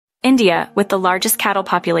India, with the largest cattle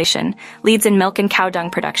population, leads in milk and cow dung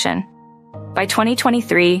production. By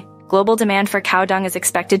 2023, global demand for cow dung is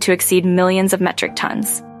expected to exceed millions of metric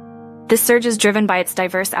tons. This surge is driven by its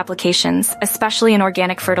diverse applications, especially in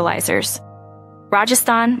organic fertilizers.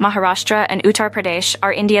 Rajasthan, Maharashtra, and Uttar Pradesh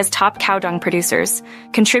are India's top cow dung producers,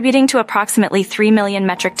 contributing to approximately 3 million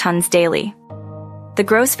metric tons daily. The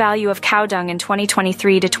gross value of cow dung in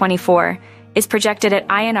 2023 to 24 is projected at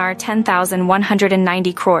INR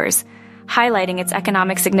 10,190 crores, highlighting its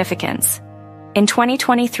economic significance. In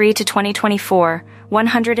 2023 to 2024,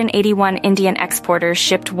 181 Indian exporters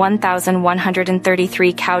shipped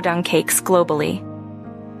 1,133 cow dung cakes globally.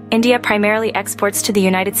 India primarily exports to the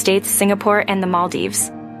United States, Singapore, and the Maldives.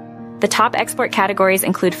 The top export categories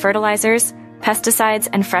include fertilizers, pesticides,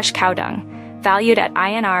 and fresh cow dung, valued at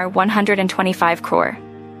INR 125 crore.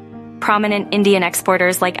 Prominent Indian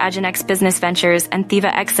exporters like Aginex Business Ventures and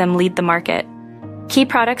Thiva Exim lead the market. Key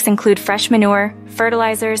products include fresh manure,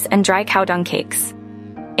 fertilizers, and dry cow dung cakes.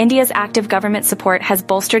 India's active government support has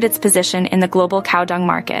bolstered its position in the global cow dung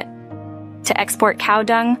market. To export cow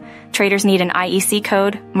dung, traders need an IEC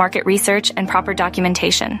code, market research, and proper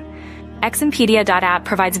documentation. Eximpedia.app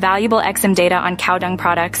provides valuable Exim data on cow dung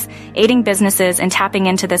products, aiding businesses in tapping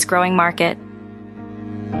into this growing market.